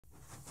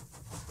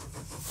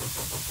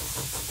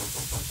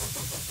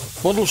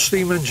Model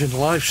Steam Engine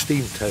Live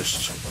Steam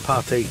Tests,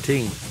 Part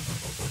 18.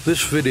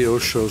 This video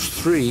shows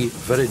 3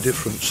 very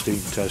different steam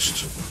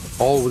tests,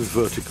 all with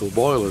vertical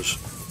boilers.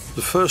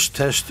 The first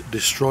test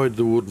destroyed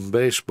the wooden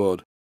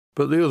baseboard,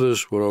 but the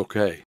others were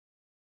okay.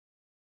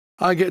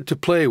 I get to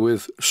play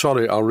with,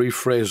 I'll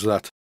rephrase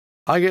that.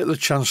 I get the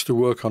chance to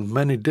work on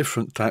many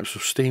different types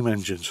of steam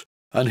engines,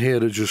 and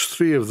here are just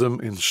 3 of them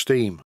in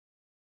steam.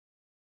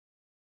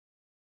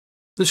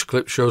 This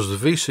clip shows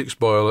the V6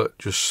 boiler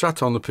just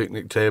sat on the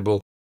picnic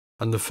table,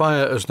 and the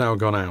fire has now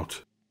gone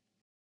out.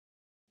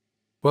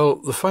 Well,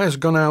 the fire's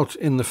gone out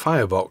in the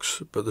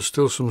firebox, but there's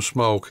still some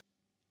smoke,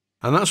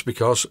 and that's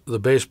because the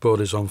baseboard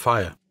is on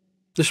fire.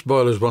 This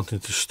boiler's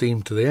wanting to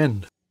steam to the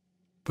end,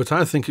 but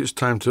I think it's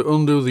time to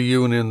undo the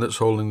union that's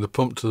holding the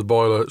pump to the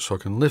boiler so I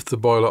can lift the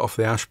boiler off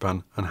the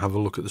ashpan and have a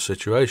look at the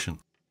situation.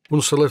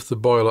 Once I lift the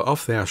boiler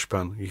off the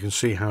ashpan, you can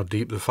see how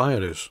deep the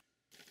fire is.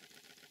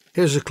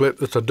 Here's a clip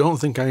that I don't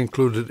think I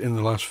included in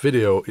the last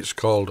video. It's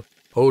called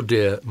 "Oh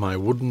dear, my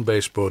wooden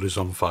baseboard is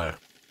on fire."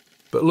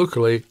 But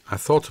luckily I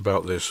thought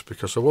about this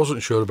because I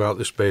wasn't sure about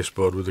this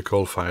baseboard with the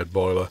coal-fired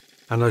boiler,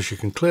 and as you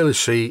can clearly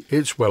see,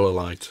 it's well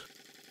alight.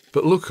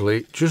 But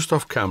luckily, just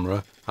off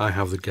camera, I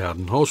have the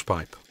garden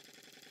hosepipe,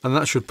 and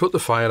that should put the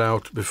fire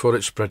out before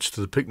it spreads to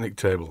the picnic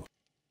table.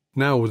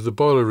 Now, with the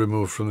boiler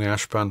removed from the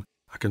ashpan,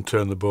 I can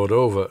turn the board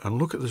over and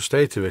look at the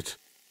state of it.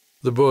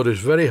 The board is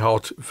very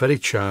hot, very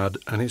charred,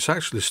 and it's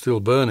actually still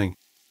burning,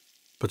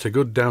 but a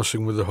good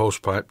dousing with the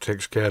hosepipe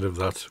takes care of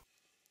that.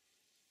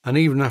 And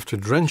even after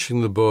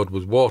drenching the board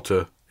with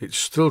water, it's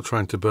still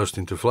trying to burst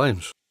into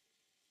flames.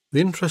 The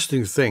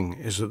interesting thing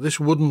is that this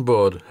wooden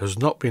board has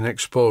not been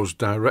exposed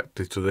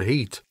directly to the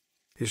heat.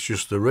 It's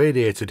just the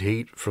radiated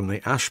heat from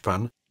the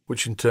ashpan,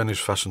 which in turn is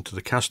fastened to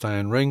the cast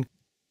iron ring,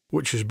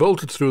 which is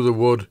bolted through the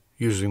wood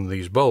using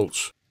these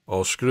bolts,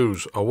 or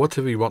screws, or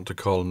whatever you want to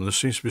call them. There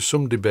seems to be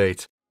some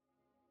debate.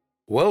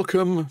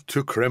 Welcome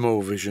to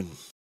Cremovision.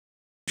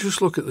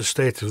 Just look at the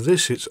state of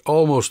this, it's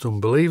almost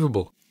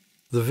unbelievable.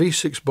 The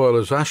V6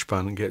 boiler's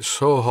ashpan gets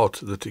so hot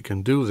that it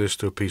can do this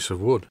to a piece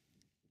of wood.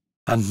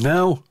 And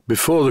now,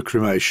 before the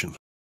cremation.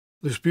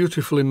 This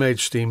beautifully made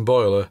steam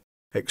boiler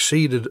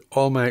exceeded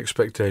all my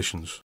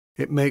expectations.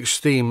 It makes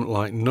steam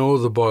like no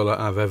other boiler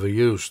I've ever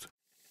used.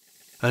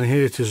 And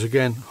here it is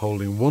again,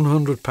 holding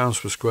 100 pounds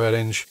per square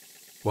inch,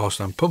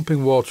 whilst I'm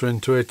pumping water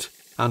into it,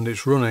 and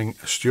it's running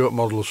a Stuart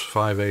Models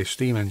 5A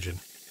steam engine.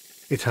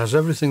 It has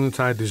everything that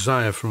I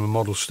desire from a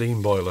model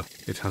steam boiler.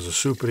 It has a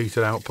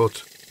superheated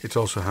output. It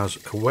also has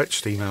a wet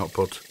steam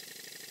output.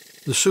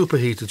 The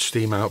superheated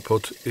steam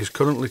output is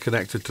currently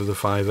connected to the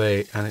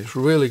 5A, and it's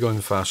really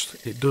going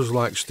fast. It does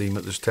like steam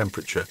at this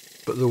temperature,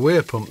 but the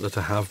weir pump that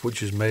I have,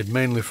 which is made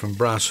mainly from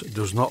brass,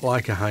 does not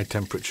like a high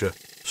temperature,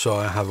 so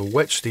I have a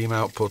wet steam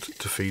output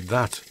to feed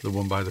that, the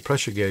one by the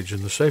pressure gauge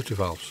and the safety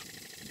valves.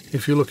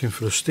 If you're looking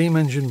for a steam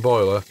engine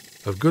boiler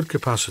of good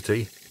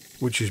capacity,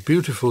 which is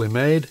beautifully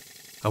made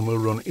and will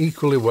run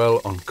equally well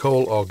on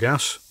coal or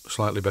gas,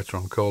 slightly better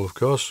on coal of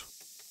course,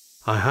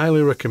 I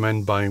highly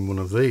recommend buying one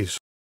of these.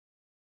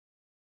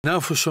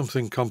 Now for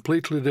something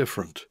completely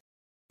different.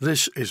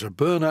 This is a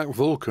Bernach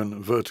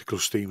Vulcan vertical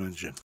steam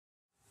engine.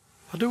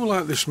 I do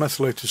like this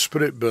methylated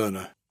spirit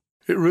burner.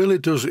 It really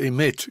does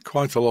emit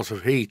quite a lot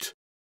of heat.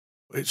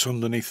 It's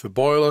underneath the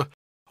boiler.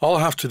 All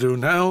I have to do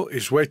now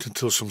is wait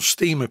until some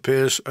steam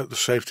appears at the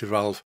safety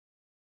valve.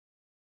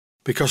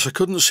 Because I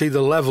couldn't see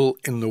the level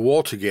in the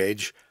water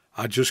gauge,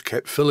 I just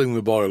kept filling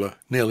the boiler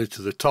nearly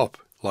to the top,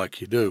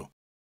 like you do.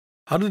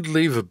 I did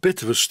leave a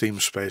bit of a steam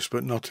space,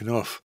 but not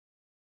enough.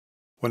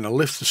 When I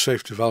lift the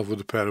safety valve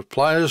with a pair of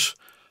pliers,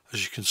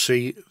 as you can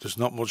see, there's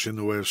not much in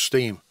the way of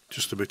steam,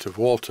 just a bit of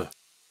water.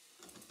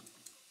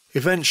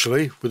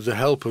 Eventually, with the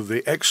help of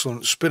the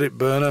excellent spirit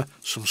burner,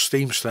 some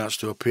steam starts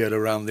to appear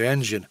around the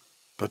engine,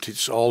 but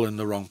it's all in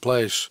the wrong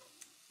place.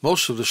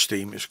 Most of the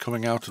steam is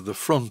coming out of the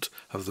front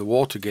of the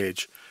water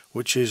gauge,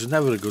 which is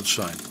never a good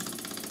sign.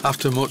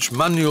 After much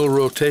manual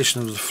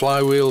rotation of the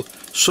flywheel,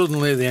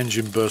 suddenly the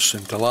engine bursts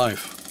into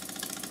life.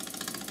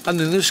 And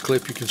in this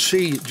clip you can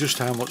see just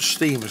how much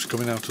steam is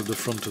coming out of the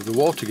front of the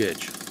water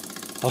gauge.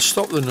 I'll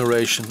stop the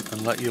narration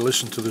and let you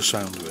listen to the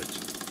sound of it.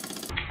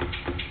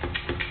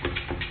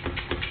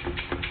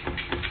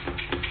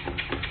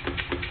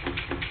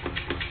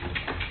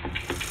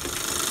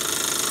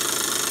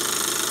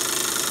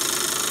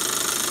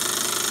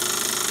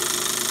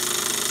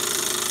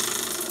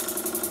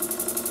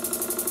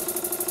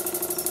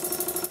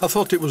 I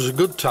thought it was a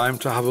good time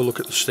to have a look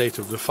at the state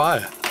of the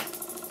fire.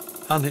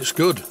 And it's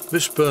good.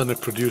 This burner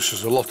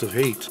produces a lot of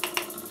heat.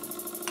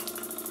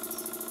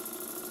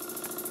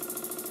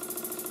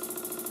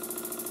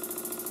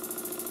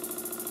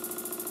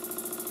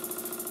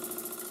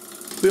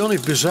 The only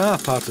bizarre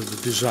part of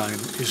the design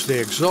is the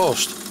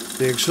exhaust.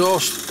 The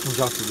exhaust comes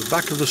out of the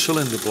back of the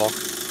cylinder block,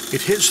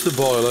 it hits the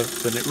boiler,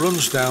 then it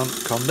runs down,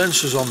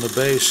 condenses on the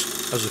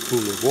base as a pool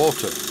of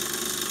water.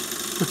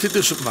 But it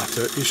doesn't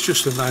matter, it's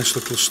just a nice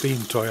little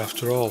steam toy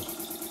after all.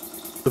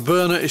 The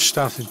burner is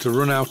starting to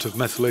run out of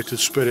methylated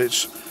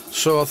spirits,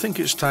 so I think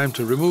it's time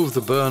to remove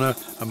the burner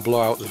and blow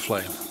out the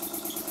flame.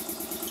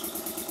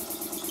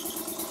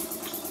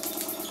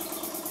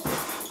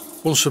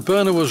 Once the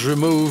burner was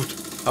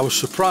removed, I was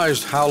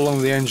surprised how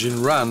long the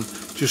engine ran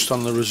just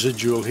on the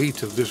residual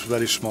heat of this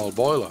very small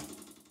boiler.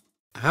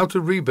 How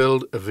to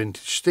rebuild a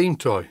vintage steam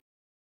toy.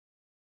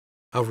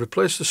 I've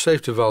replaced the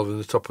safety valve in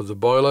the top of the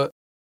boiler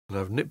and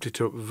I've nipped it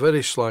up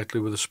very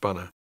slightly with a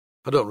spanner.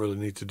 I don't really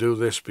need to do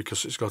this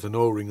because it's got an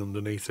O-ring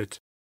underneath it.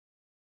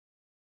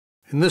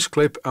 In this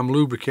clip I'm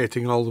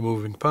lubricating all the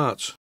moving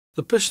parts.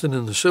 The piston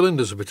in the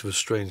cylinder is a bit of a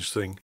strange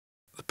thing.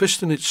 The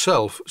piston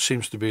itself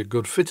seems to be a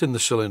good fit in the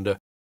cylinder,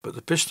 but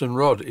the piston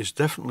rod is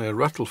definitely a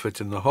rattle fit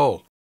in the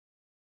hole.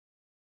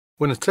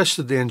 When I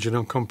tested the engine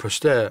on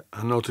compressed air,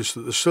 I noticed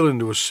that the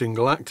cylinder was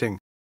single acting,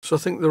 so I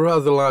think the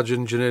rather large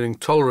engineering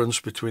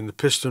tolerance between the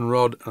piston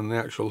rod and the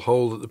actual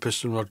hole that the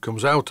piston rod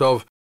comes out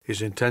of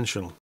is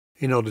intentional,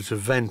 in order to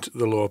vent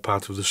the lower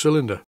part of the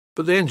cylinder.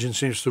 But the engine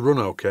seems to run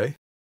okay,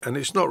 and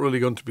it's not really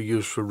going to be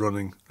used for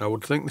running. I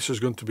would think this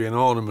is going to be an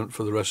ornament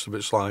for the rest of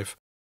its life,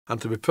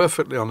 and to be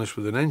perfectly honest,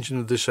 with an engine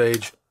of this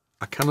age,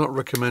 I cannot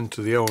recommend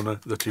to the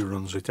owner that he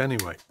runs it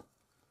anyway.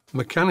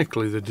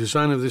 Mechanically, the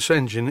design of this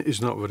engine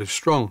is not very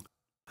strong,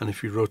 and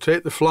if you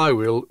rotate the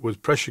flywheel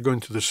with pressure going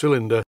to the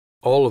cylinder,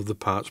 all of the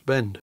parts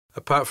bend.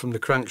 Apart from the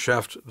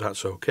crankshaft,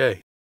 that's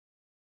okay.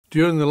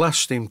 During the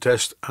last steam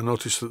test, I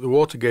noticed that the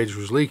water gauge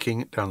was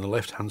leaking down the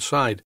left-hand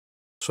side,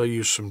 so I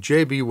used some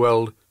JB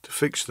Weld to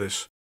fix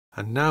this,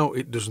 and now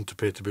it doesn't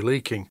appear to be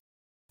leaking,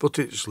 but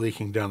it's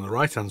leaking down the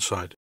right-hand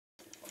side.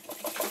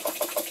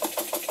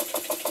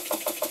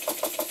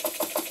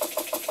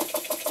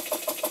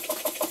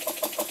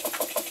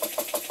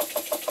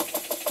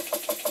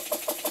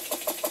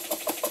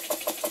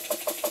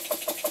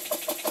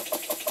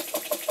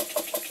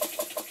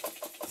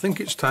 I think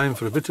it's time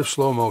for a bit of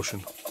slow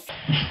motion.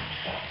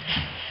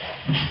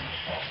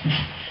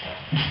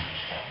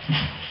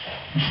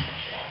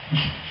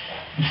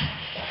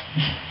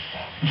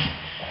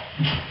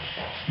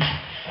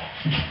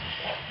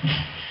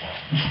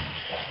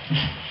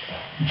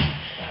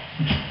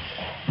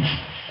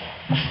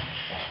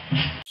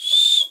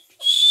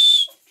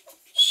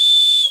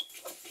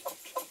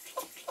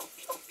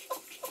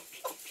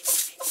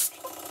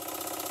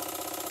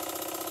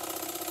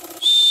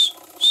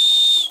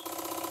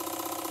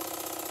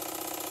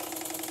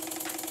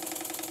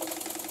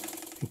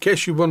 In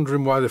case you're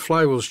wondering why the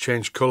flywheels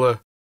changed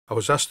colour, I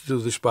was asked to do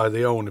this by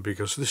the owner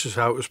because this is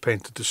how it was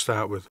painted to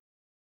start with.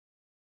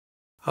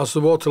 As the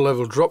water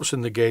level drops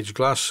in the gauge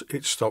glass,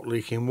 it stopped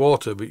leaking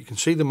water, but you can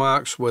see the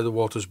marks where the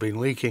water's been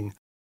leaking.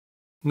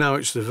 Now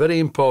it's the very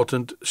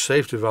important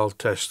safety valve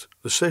test.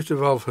 The safety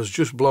valve has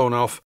just blown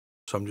off,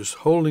 so I'm just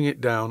holding it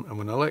down, and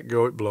when I let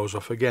go it blows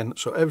off again,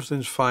 so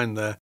everything's fine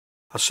there.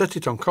 I set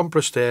it on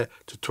compressed air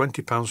to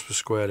 20 pounds per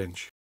square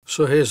inch.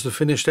 So here's the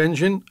finished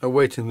engine,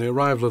 awaiting the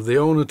arrival of the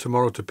owner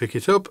tomorrow to pick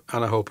it up,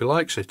 and I hope he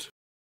likes it.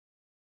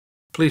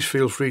 Please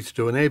feel free to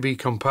do an A/B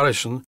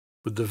comparison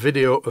with the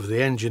video of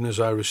the engine as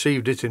I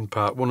received it in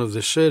part 1 of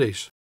this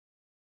series.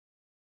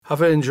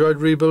 Have I enjoyed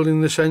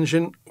rebuilding this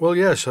engine? Well,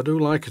 yes, I do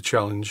like a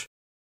challenge,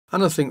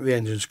 and I think the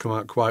engine's come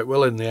out quite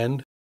well in the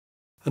end.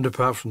 And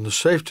apart from the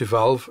safety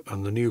valve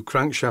and the new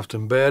crankshaft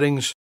and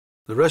bearings,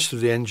 the rest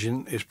of the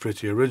engine is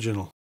pretty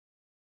original.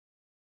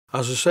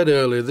 As I said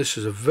earlier, this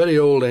is a very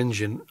old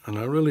engine, and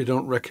I really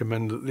don't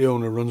recommend that the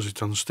owner runs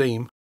it on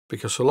steam,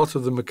 because a lot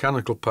of the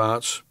mechanical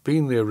parts,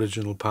 being the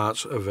original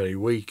parts, are very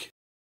weak.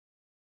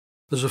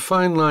 There's a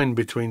fine line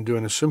between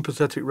doing a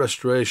sympathetic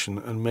restoration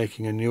and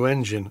making a new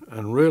engine,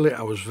 and really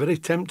I was very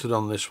tempted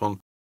on this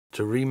one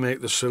to remake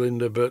the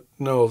cylinder, but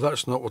no,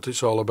 that's not what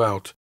it's all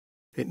about.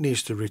 It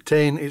needs to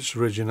retain its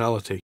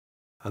originality.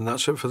 And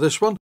that's it for this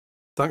one.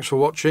 Thanks for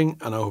watching,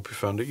 and I hope you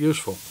found it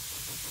useful.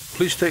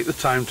 Please take the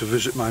time to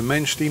visit my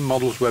main Steam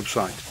Models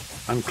website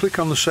and click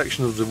on the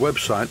section of the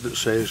website that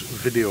says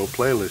Video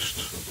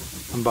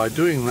Playlists. And by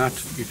doing that,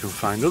 you can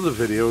find other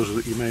videos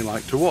that you may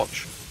like to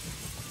watch.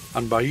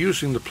 And by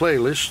using the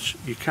playlists,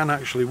 you can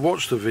actually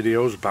watch the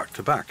videos back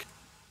to back.